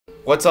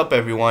What's up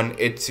everyone,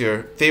 it's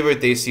your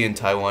favorite Desi in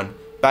Taiwan,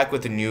 back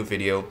with a new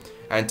video,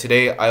 and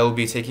today I will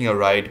be taking a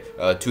ride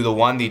to the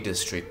Wandi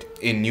district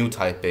in New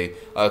Taipei,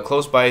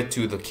 close by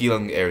to the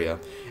Keelung area,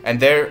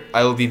 and there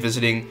I will be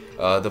visiting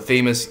the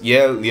famous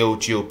Yehliu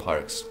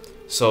Geoparks.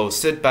 So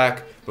sit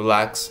back,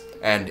 relax,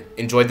 and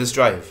enjoy this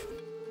drive.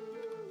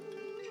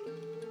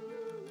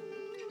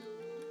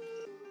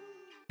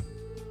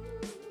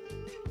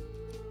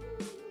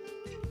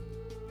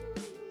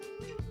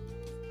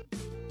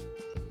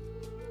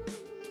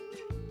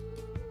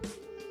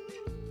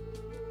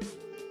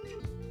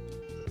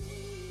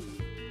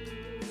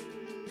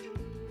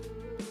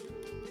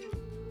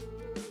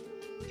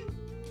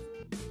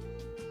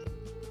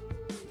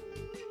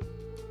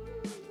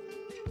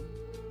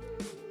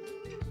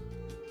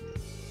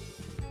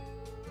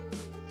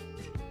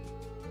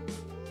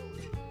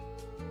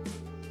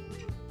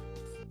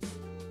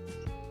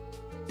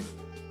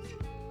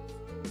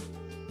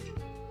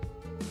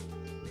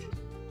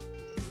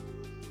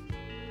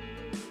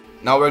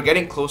 Now we're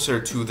getting closer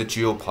to the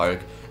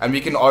Geopark, and we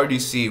can already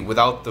see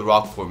without the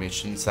rock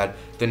formations that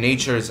the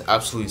nature is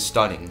absolutely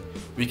stunning.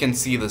 We can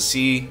see the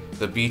sea,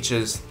 the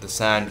beaches, the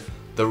sand,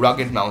 the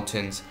rugged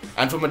mountains,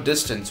 and from a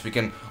distance we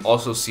can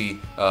also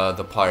see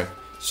the park.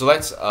 So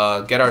let's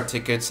get our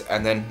tickets,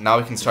 and then now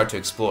we can start to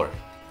explore.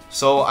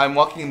 So I'm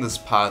walking this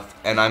path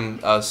and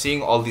I'm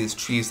seeing all these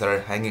trees that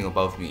are hanging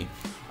above me.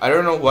 I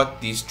don't know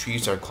what these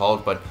trees are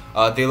called, but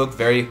they look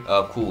very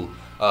cool.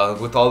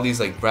 With all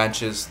these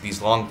branches, these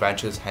long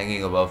branches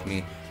hanging above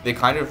me, they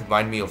kind of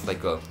remind me of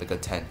like a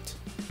tent.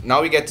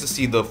 Now we get to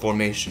see the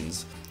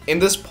formations. In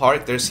this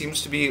park, there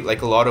seems to be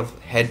a lot of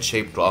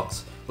head-shaped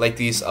rocks, like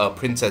these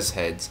princess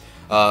heads.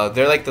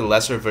 They're like the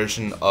lesser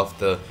version of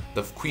the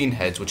queen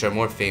heads, which are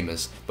more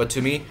famous, but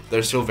to me,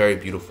 they're still very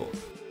beautiful.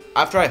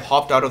 After I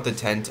hopped out of the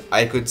tent,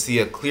 I could see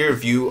a clear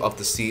view of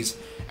the seas,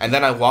 and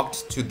then I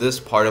walked to this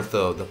part of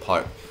the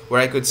park,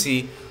 where I could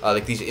see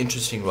these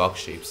interesting rock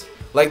shapes.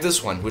 Like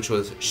this one, which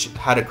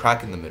had a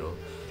crack in the middle.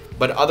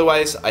 But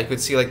otherwise, I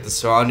could see the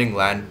surrounding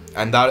land,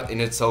 and that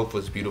in itself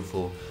was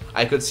beautiful.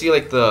 I could see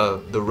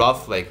the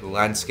rough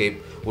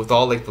landscape with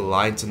all the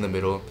lines in the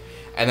middle,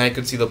 and I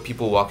could see the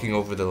people walking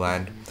over the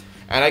land.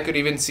 And I could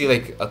even see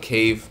a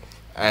cave,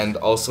 and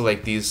also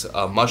these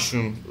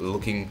mushroom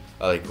looking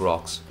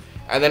rocks.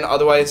 And then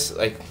otherwise,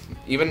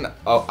 even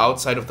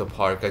outside of the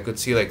park, I could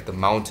see the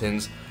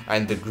mountains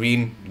and the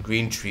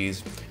green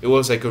trees. It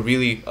was a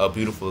really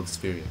beautiful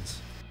experience.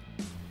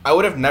 I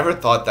would have never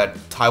thought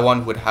that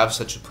Taiwan would have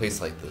such a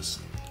place like this.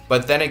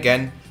 But then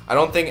again, I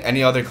don't think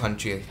any other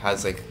country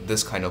has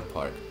this kind of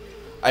park.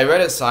 I read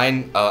a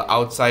sign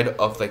outside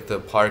of the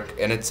park,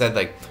 and it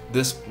said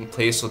this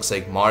place looks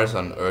like Mars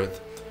on Earth.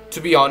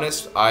 To be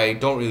honest, I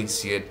don't really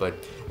see it, but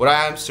what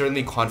I am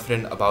certainly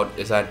confident about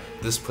is that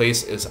this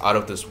place is out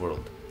of this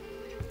world.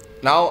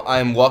 Now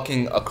I'm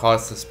walking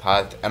across this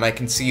path and I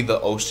can see the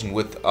ocean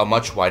with a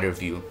much wider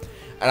view.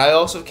 And I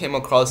also came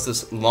across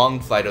this long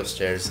flight of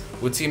stairs,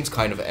 which seems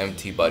kind of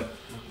empty, but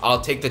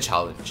I'll take the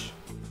challenge.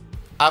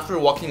 After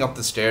walking up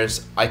the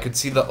stairs, I could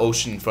see the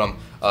ocean from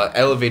an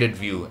elevated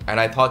view, and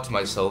I thought to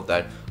myself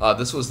that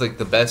this was the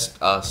best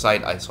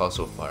sight I saw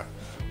so far.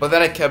 But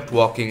then I kept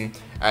walking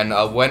and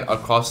went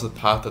across the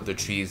path of the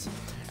trees,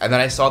 and then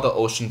I saw the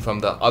ocean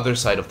from the other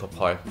side of the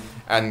park,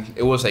 and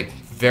it was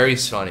very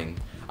stunning.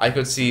 I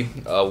could see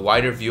a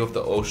wider view of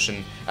the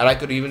ocean, and I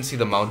could even see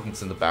the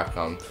mountains in the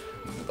background.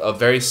 A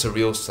very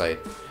surreal sight.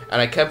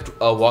 And I kept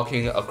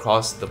walking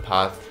across the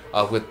path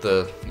with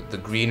the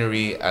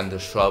greenery and the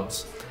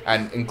shrubs,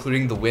 and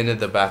including the wind in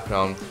the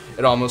background.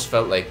 It almost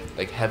felt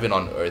like heaven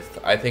on earth.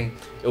 I think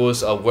it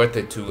was worth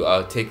it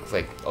to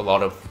take a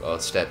lot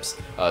of steps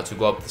to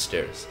go up the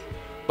stairs.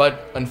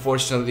 But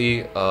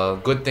unfortunately,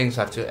 good things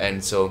have to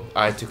end, so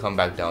I had to come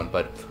back down.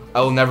 But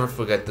I will never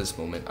forget this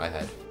moment I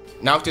had.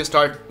 Now to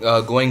start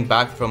going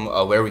back from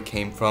where we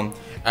came from,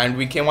 and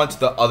we came onto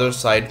the other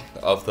side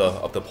of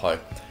the park,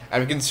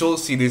 and we can still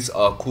see these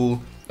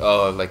cool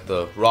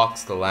the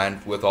rocks, the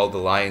land with all the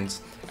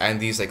lines,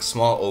 and these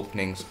small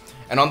openings.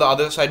 And on the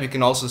other side, we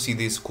can also see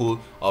these cool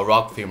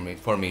rock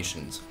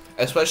formations,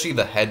 especially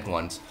the head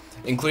ones,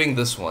 including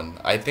this one.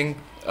 I think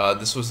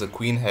this was the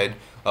queen head,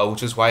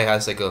 which is why it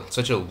has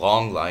such a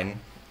long line.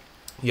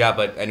 Yeah,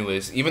 but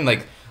anyways, even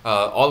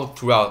all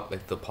throughout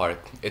the park,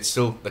 it's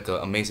still an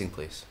amazing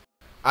place.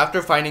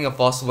 After finding a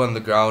fossil on the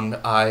ground,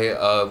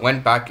 I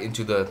went back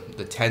into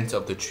the tent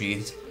of the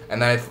trees,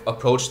 and I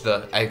approached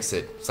the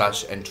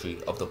exit/entry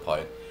of the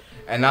park.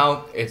 And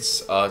now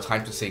it's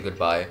time to say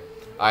goodbye.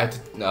 I had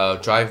to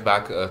drive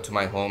back to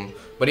my home,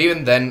 but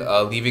even then,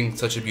 leaving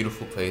such a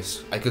beautiful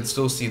place, I could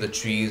still see the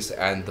trees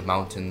and the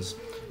mountains.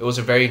 It was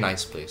a very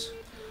nice place.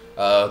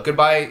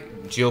 Goodbye,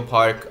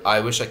 Geopark. I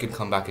wish I could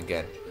come back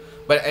again.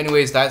 But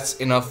anyways, that's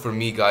enough for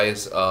me,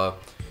 guys.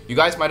 You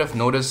guys might have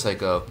noticed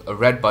a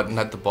red button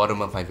at the bottom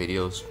of my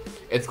videos.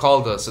 It's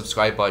called the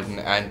subscribe button,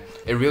 and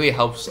it really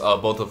helps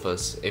both of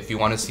us if you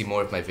want to see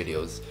more of my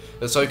videos.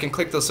 So you can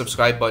click the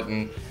subscribe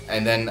button,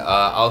 and then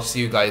I'll see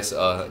you guys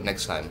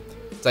next time.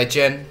 再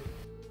见。